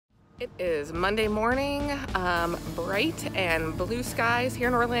It is Monday morning, bright and blue skies here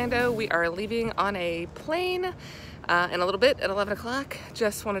in Orlando. We are leaving on a plane in a little bit at 11 o'clock.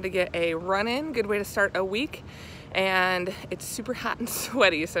 Just wanted to get a run in, good way to start a week. And it's super hot and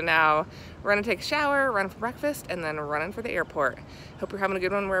sweaty, so now we're gonna take a shower, run for breakfast, and then run in for the airport. Hope you're having a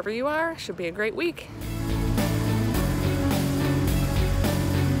good one wherever you are. Should be a great week.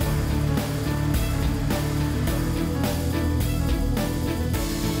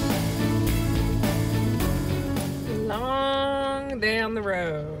 Long down the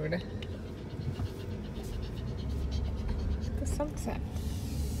road. The sunset.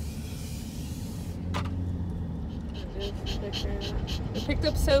 We picked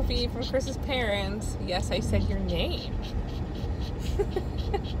up Sophie from Chris's parents. Yes, I said your name.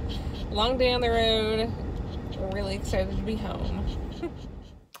 Long down the road. We're really excited to be home.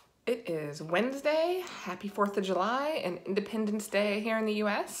 It is Wednesday. Happy 4th of July and Independence Day here in the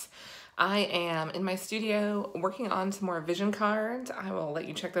US. I am in my studio working on some more vision cards. I will let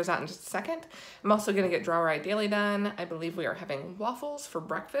you check those out in just a second. I'm also gonna get Drawriot Daily done. I believe we are having waffles for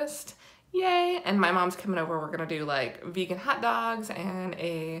breakfast. Yay! And my mom's coming over. We're gonna do like vegan hot dogs and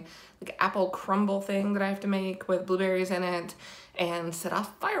a like apple crumble thing that I have to make with blueberries in it and set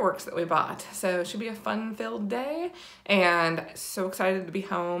off fireworks that we bought. So it should be a fun-filled day and so excited to be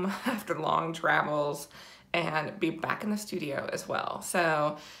home after long travels and be back in the studio as well.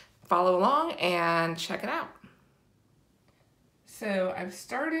 So follow along and check it out. So I've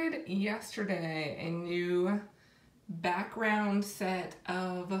started yesterday a new background set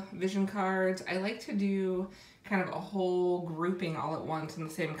of vision cards. I like to do kind of a whole grouping all at once in the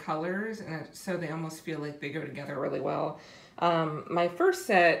same colors, and so they almost feel like they go together really well. My first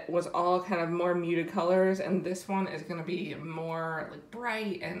set was all kind of more muted colors, and this one is going to be more like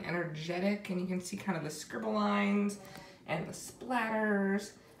bright and energetic, and you can see kind of the scribble lines and the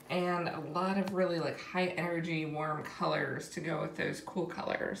splatters and a lot of really like high energy warm colors to go with those cool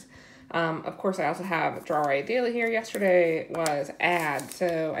colors. Of course, I also have Drawriot Daily here. Yesterday was add,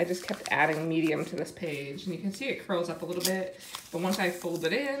 so I just kept adding medium to this page, and you can see it curls up a little bit, but once I fold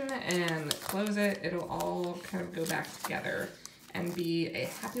it in and close it, it'll all kind of go back together and be a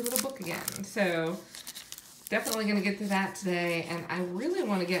happy little book again. So definitely gonna get to that today, and I really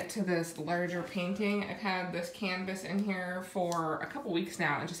want to get to this larger painting. I've had this canvas in here for a couple weeks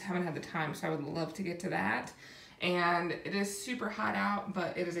now and just haven't had the time, so I would love to get to that. And it is super hot out,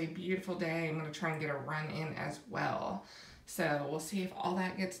 but it is a beautiful day. I'm gonna try and get a run in as well. So we'll see if all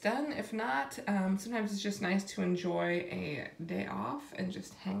that gets done. If not, sometimes it's just nice to enjoy a day off and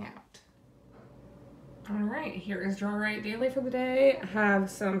just hang out. All right, here is Drawriot Daily for the day. I have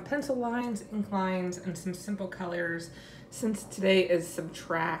some pencil lines, ink lines, and some simple colors. Since today is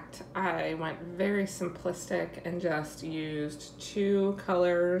subtract, I went very simplistic and just used 2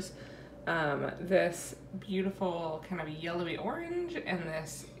 colors. This beautiful kind of yellowy orange and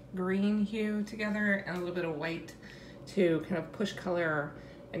this green hue together, and a little bit of white to kind of push color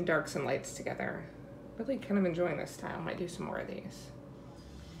and darks and lights together. Really kind of enjoying this style. Might do some more of these.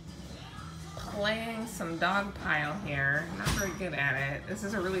 Playing some dog pile here. Not very good at it. This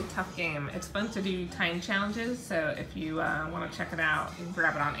is a really tough game. It's fun to do tiny challenges, so if you want to check it out, you can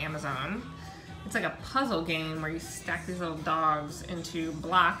grab it on Amazon. It's like a puzzle game where you stack these little dogs into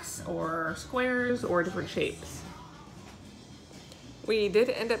blocks or squares or different shapes. We did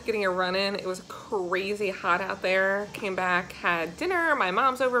end up getting a run in. It was crazy hot out there. Came back, had dinner. My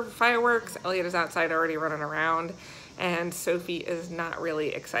mom's over for fireworks. Elliot is outside already running around. And Sophie is not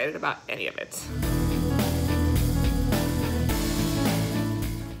really excited about any of it.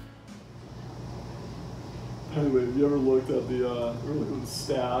 Anyway, have you ever looked at the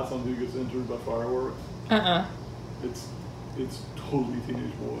stats on who gets injured by fireworks? It's totally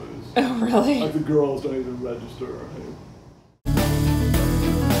teenage boys. Oh, really? Like the girls don't even register.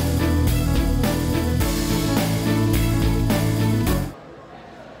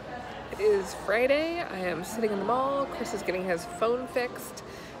 It is Friday. I am sitting in the mall. Chris is getting his phone fixed,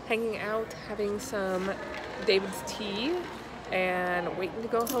 hanging out, having some David's tea, and waiting to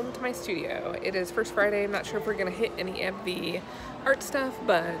go home to my studio. It is first Friday. I'm not sure if we're gonna hit any of the art stuff,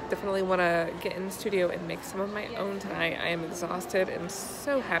 but definitely wanna get in the studio and make some of my own tonight. I am exhausted and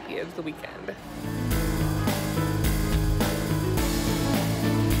so happy it's the weekend.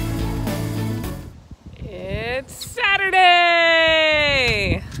 It's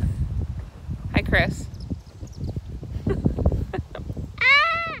Saturday! Hi, Chris.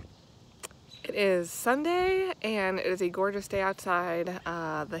 It is Sunday and it is a gorgeous day outside.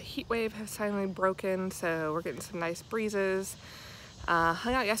 The heat wave has finally broken, so we're getting some nice breezes.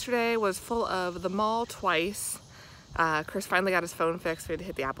 Hung out yesterday, was full of the mall twice. Chris finally got his phone fixed. We had to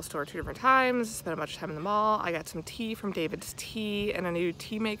hit the Apple store 2 different times, spent a bunch of time in the mall. I got some tea from David's Tea and a new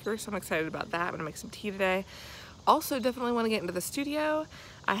tea maker, so I'm excited about that. I'm gonna make some tea today. Also, definitely want to get into the studio.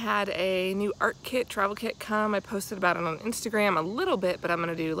 I had a new art kit, travel kit come. I posted about it on Instagram a little bit, but I'm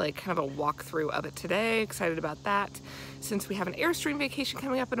gonna do like kind of a walkthrough of it today. Excited about that. Since we have an Airstream vacation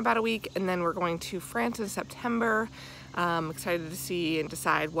coming up in about a week, and then we're going to France in September. Excited to see and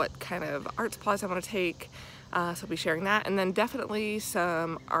decide what kind of art supplies I want to take. So I'll be sharing that, and then definitely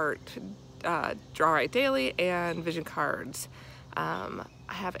some art, Drawriot daily and vision cards.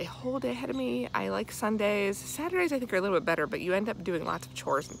 I have a whole day ahead of me. I like Sundays. Saturdays I think are a little bit better, but you end up doing lots of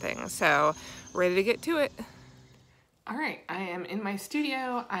chores and things. So ready to get to it. All right, I am in my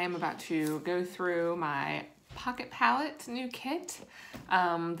studio. I am about to go through my pocket palette new kit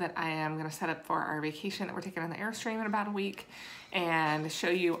that I am gonna set up for our vacation that we're taking on the Airstream in about a week, and show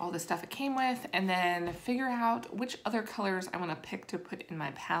you all the stuff it came with, and then figure out which other colors I want to pick to put in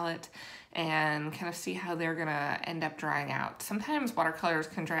my palette and kind of see how they're gonna end up drying out. Sometimes watercolors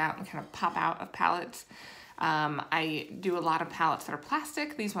can dry out and kind of pop out of palettes. I do a lot of palettes that are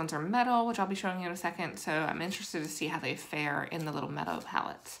plastic. These ones are metal, which I'll be showing you in a second, so I'm interested to see how they fare in the little metal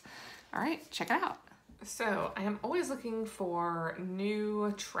palettes. All right, check it out. So I am always looking for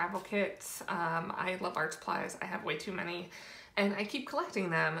new travel kits. I love art supplies. I have way too many, and I keep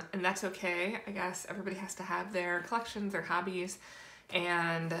collecting them, and that's okay. I guess everybody has to have their collections, their hobbies,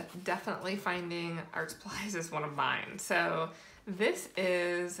 and definitely finding art supplies is one of mine. So this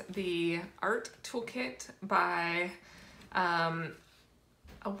is the art toolkit by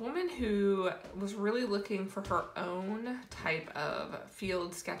a woman who was really looking for her own type of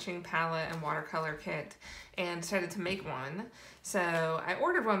field sketching palette and watercolor kit and decided to make one. So I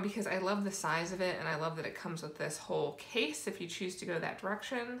ordered one because I love the size of it, and I love that it comes with this whole case if you choose to go that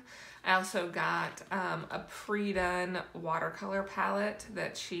direction. I also got a pre-done watercolor palette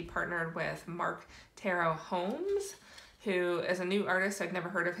that she partnered with Mark Taro Holmes, who is a new artist. I'd never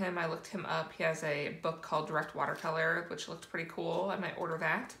heard of him. I looked him up. He has a book called Direct Watercolor, which looked pretty cool. I might order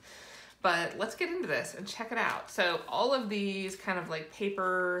that. But let's get into this and check it out. So all of these kind of like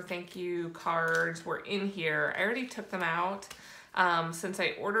paper thank you cards were in here. I already took them out. Since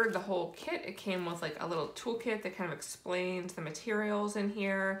I ordered the whole kit, it came with like a little toolkit that kind of explains the materials in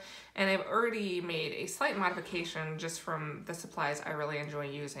here. And I've already made a slight modification just from the supplies I really enjoy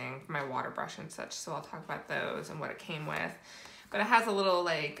using for my water brush and such. So I'll talk about those and what it came with. But it has a little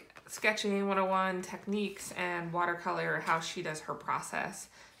like sketching 101 techniques and watercolor, how she does her process.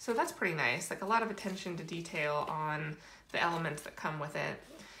 So that's pretty nice. Like a lot of attention to detail on the elements that come with it.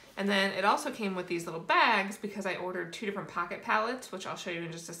 And then it also came with these little bags because I ordered 2 different pocket palettes, which I'll show you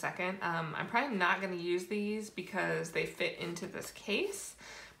in just a second. I'm probably not going to use these because they fit into this case,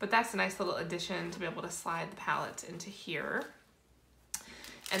 but that's a nice little addition to be able to slide the palettes into here.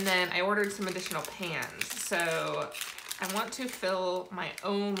 And then I ordered some additional pans. So I want to fill my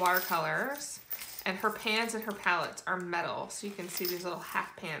own watercolors, and her pans and her palettes are metal. So you can see these little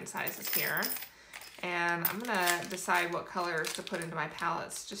half pan sizes here. And I'm gonna decide what colors to put into my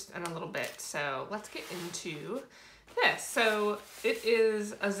palettes just in a little bit. So let's get into this. So it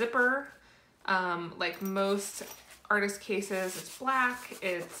is a zipper, like most artist cases. It's black,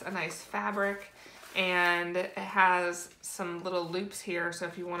 it's a nice fabric, and it has some little loops here. So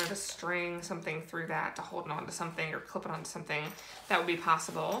if you wanted to string something through that to hold it onto something or clip it onto something, that would be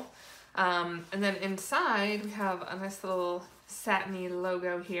possible. And then inside we have a nice little satiny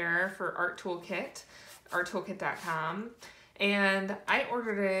logo here for Art Toolkit, arttoolkit.com. And I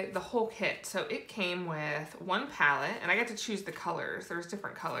ordered it, the whole kit. So it came with 1 palette, and I got to choose the colors. There's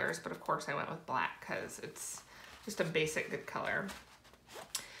different colors, but of course I went with black because it's just a basic good color.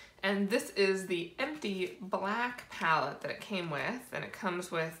 And this is the empty black palette that it came with, and it comes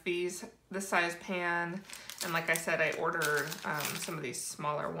with this size pan. And like I said, I ordered some of these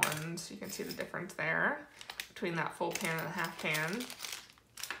smaller ones. You can see the difference there between that full pan and the half pan.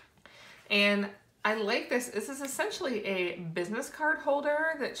 And I like this. This is essentially a business card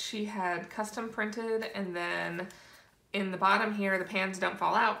holder that she had custom printed, and then in the bottom here, the pans don't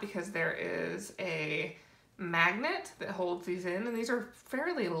fall out because there is a magnet that holds these in, and these are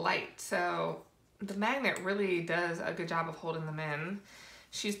fairly light. So the magnet really does a good job of holding them in.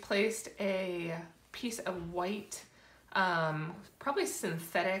 She's placed a piece of white, probably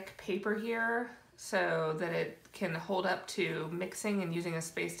synthetic paper here so that it can hold up to mixing and using a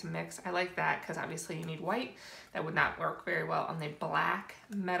space to mix. I like that because obviously you need white. That would not work very well on the black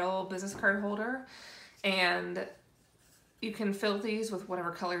metal business card holder. And you can fill these with whatever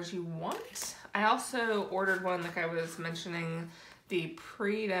colors you want. I also ordered one, like I was mentioning, the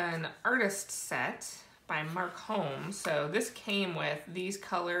pre-done artist set by Mark Holmes. So this came with these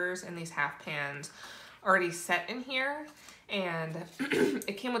colors and these half pans already set in here. And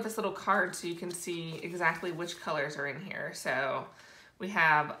it came with this little card so you can see exactly which colors are in here. So we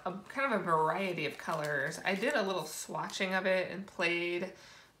have a kind of a variety of colors. I did a little swatching of it and played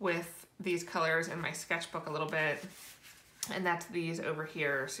with these colors in my sketchbook a little bit. And that's these over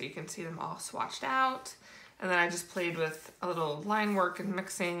here, so you can see them all swatched out. And then I just played with a little line work and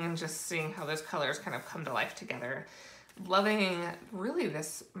mixing and just seeing how those colors kind of come to life together. Loving, really,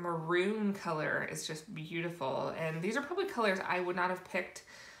 this maroon color is just beautiful. And these are probably colors I would not have picked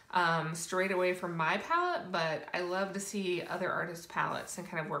straight away from my palette, but I love to see other artists' palettes and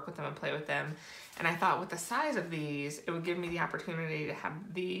kind of work with them and play with them. And I thought with the size of these, it would give me the opportunity to have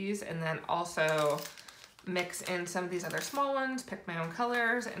these and then also mix in some of these other small ones, pick my own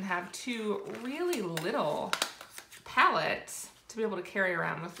colors, and have two really little palettes to be able to carry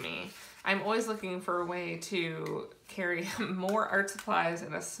around with me. I'm always looking for a way to carry more art supplies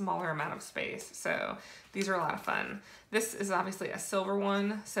in a smaller amount of space. So these are a lot of fun. This is obviously a silver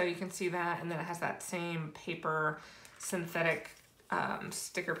one, so you can see that, and then it has that same paper, synthetic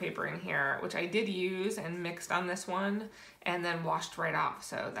sticker paper in here, which I did use and mixed on this one and then washed right off.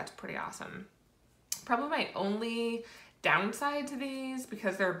 So that's pretty awesome. Probably my only downside to these,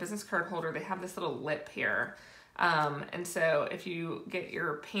 because they're a business card holder, they have this little lip here. And so if you get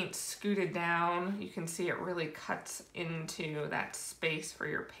your paint scooted down, you can see it really cuts into that space for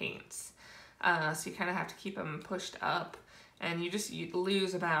your paints. So you kind of have to keep them pushed up, and you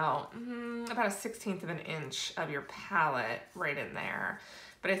lose about a 1/16 of an inch of your palette right in there.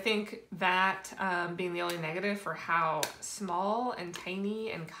 But I think that being the only negative for how small and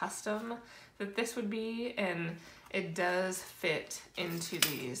tiny and custom that this would be, and it does fit into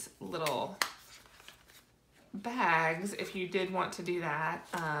these little bags if you did want to do that.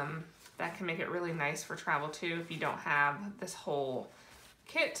 That can make it really nice for travel too if you don't have this whole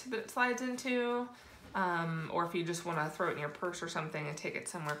kit that it slides into, or if you just want to throw it in your purse or something and take it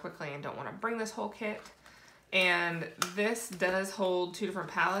somewhere quickly and don't want to bring this whole kit. And this does hold two different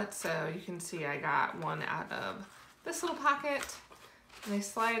palettes, so you can see I got one out of this little pocket and they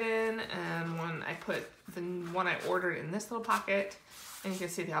slide in, and when I put the one I ordered in this little pocket, and you can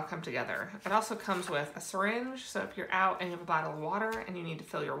see they all come together. It also comes with a syringe, so if you're out and you have a bottle of water and you need to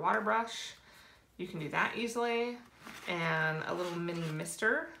fill your water brush, you can do that easily. And a little mini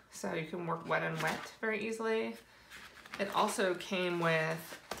mister, so you can work wet and wet very easily. It also came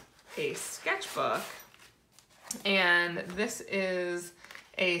with a sketchbook, and this is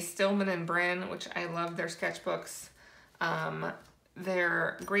a Stillman and Bryn, which I love their sketchbooks.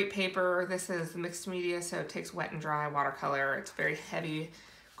 They're great paper. This is mixed media, so it takes wet and dry watercolor. It's very heavy,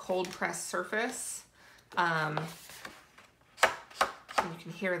 cold pressed surface. And you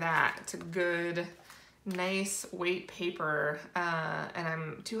can hear that. It's a good, nice weight paper, and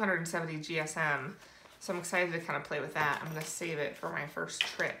I'm 270 GSM, so I'm excited to kind of play with that. I'm going to save it for my first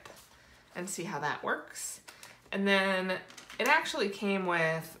trip and see how that works. And then it actually came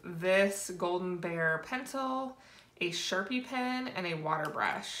with this Golden Bear pencil, a Sharpie pen, and a water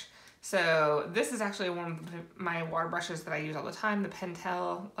brush. So this is actually one of my water brushes that I use all the time, the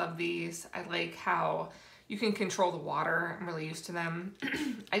Pentel of these. I like how you can control the water. I'm really used to them.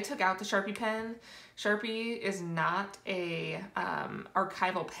 I took out the Sharpie pen. Sharpie is not a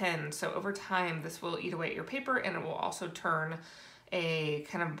archival pen, so over time this will eat away at your paper, and it will also turn a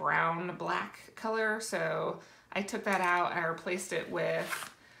kind of brown-black color. So I took that out and I replaced it with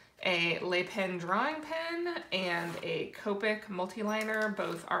a Le Pen drawing pen and a Copic multi-liner.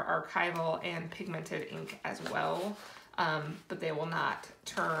 Both are archival and pigmented ink as well, but they will not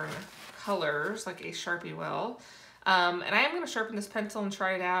turn colors like a Sharpie will. And I am going to sharpen this pencil and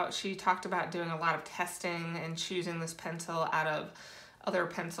try it out. She talked about doing a lot of testing and choosing this pencil out of other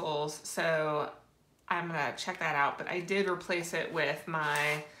pencils, so I'm going to check that out. But I did replace it with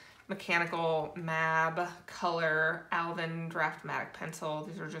my mechanical Mab color Alvin Draftmatic pencil.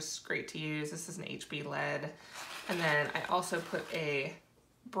 These are just great to use. This is an HB lead. And then I also put a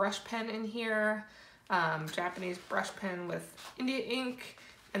brush pen in here, Japanese brush pen with India ink.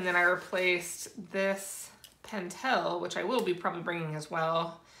 And then I replaced this Pentel, which I will be probably bringing as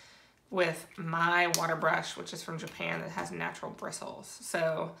well, with my water brush, which is from Japan, that has natural bristles.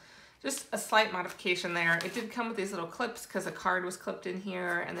 So just a slight modification there. It did come with these little clips because a card was clipped in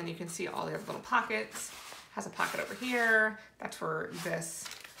here, and then you can see all the other little pockets. Has a pocket over here. That's where this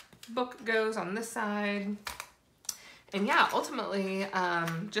book goes on this side. And yeah, ultimately,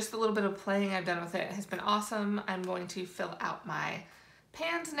 just a little bit of playing I've done with it has been awesome. I'm going to fill out my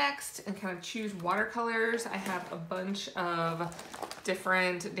pans next and kind of choose watercolors. I have a bunch of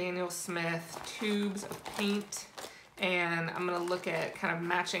different Daniel Smith tubes of paint, and I'm gonna look at kind of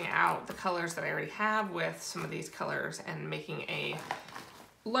matching out the colors that I already have with some of these colors and making a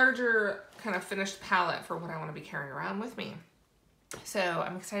larger kind of finished palette for what I want to be carrying around with me. So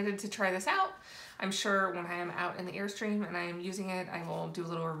I'm excited to try this out. I'm sure when I am out in the Airstream and I am using it, I will do a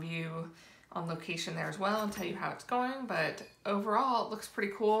little review on location there as well and tell you how it's going. But overall, it looks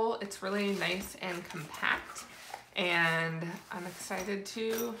pretty cool. It's really nice and compact, and I'm excited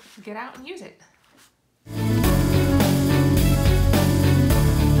to get out and use it.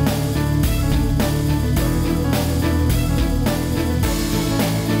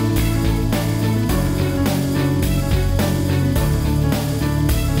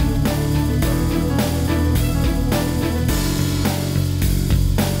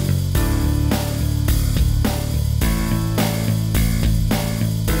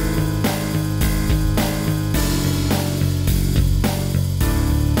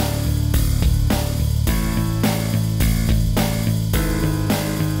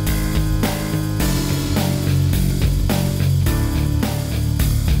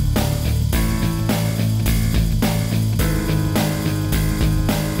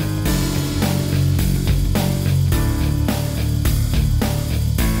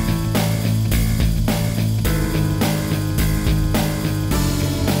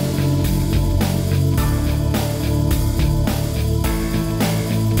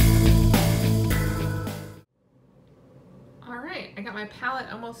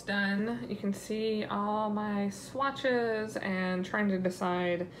 Palette almost done. You can see all my swatches and trying to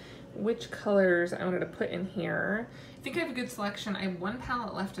decide which colors I wanted to put in here. I think I have a good selection. I have one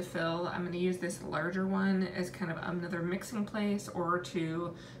palette left to fill. I'm going to use this larger one as kind of another mixing place or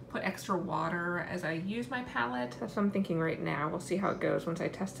to put extra water as I use my palette. That's what I'm thinking right now. We'll see how it goes once I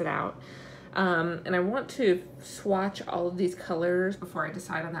test it out. And I want to swatch all of these colors before I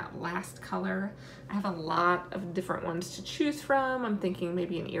decide on that last color. I have a lot of different ones to choose from. I'm thinking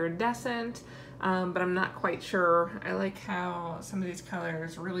maybe an iridescent, but I'm not quite sure. I like how some of these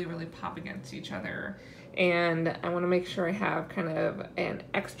colors really pop against each other. And I want to make sure I have kind of an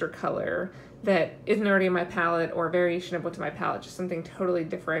extra color that isn't already in my palette or a variation of what's in my palette, just something totally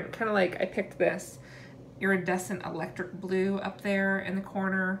different. Kind of like I picked this iridescent electric blue up there in the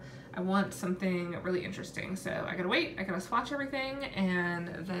corner. I want something really interesting. So I gotta wait, I gotta swatch everything, and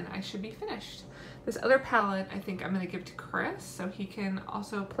then I should be finished. This other palette I think I'm gonna give to Chris so he can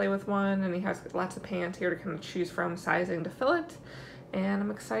also play with one, and he has lots of pans here to kind of choose from, sizing to fill it. And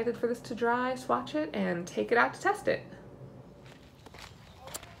I'm excited for this to dry, swatch it, and take it out to test it.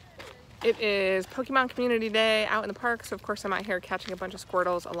 It is Pokemon Community Day out in the park, so of course I'm out here catching a bunch of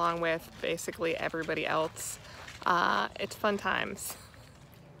Squirtles along with basically everybody else. It's fun times.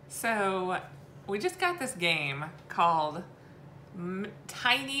 So we just got this game called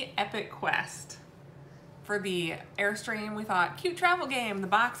Tiny Epic Quest for the Airstream. We thought, cute travel game. The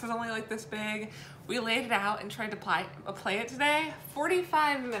box is only like this big. We laid it out and tried to play it today.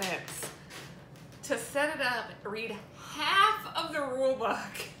 45 minutes to set it up, read half of the rule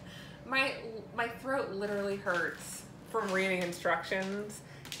book. My throat literally hurts from reading instructions,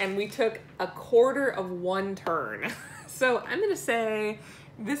 and we took a quarter of one turn. So I'm gonna say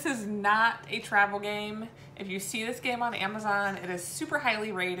this is not a travel game. If you see this game on Amazon, it is super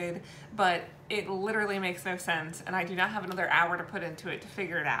highly rated, but it literally makes no sense, and I do not have another hour to put into it to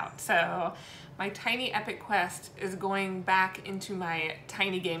figure it out. So my Tiny Epic Quest is going back into my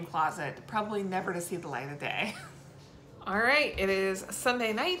tiny game closet, probably never to see the light of day. All right, it is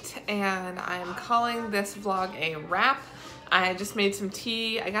Sunday night, and I'm calling this vlog a wrap. I just made some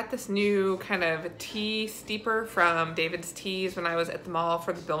tea. I got this new kind of tea steeper from David's Teas when I was at the mall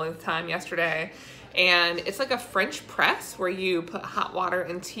for the billionth time yesterday. And it's like a French press where you put hot water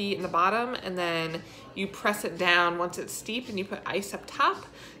and tea in the bottom, and then you press it down once it's steeped, and you put ice up top.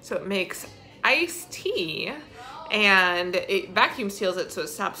 So it makes iced tea, and it vacuum seals it so it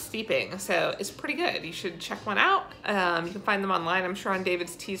stops steeping. So it's pretty good. You should check one out. You can find them online, I'm sure, on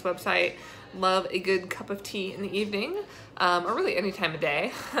David's Teas website. Love a good cup of tea in the evening, or really any time of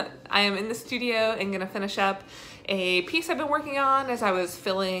day. I am in the studio and gonna finish up a piece I've been working on as I was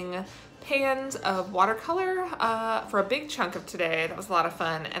filling pans of watercolor for a big chunk of today. That was a lot of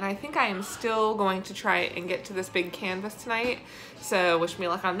fun, and I think I am still going to try and get to this big canvas tonight. So wish me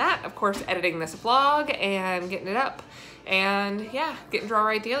luck on that. Of course, editing this vlog and getting it up, and yeah, getting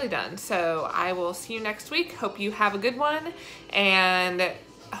Drawriot Daily done. So I will see you next week. Hope you have a good one, and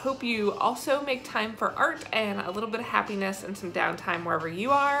I hope you also make time for art and a little bit of happiness and some downtime wherever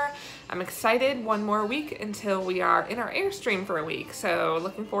you are. I'm excited, one more week until we are in our Airstream for a week, so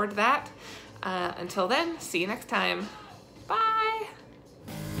looking forward to that. Until then, see you next time. Bye!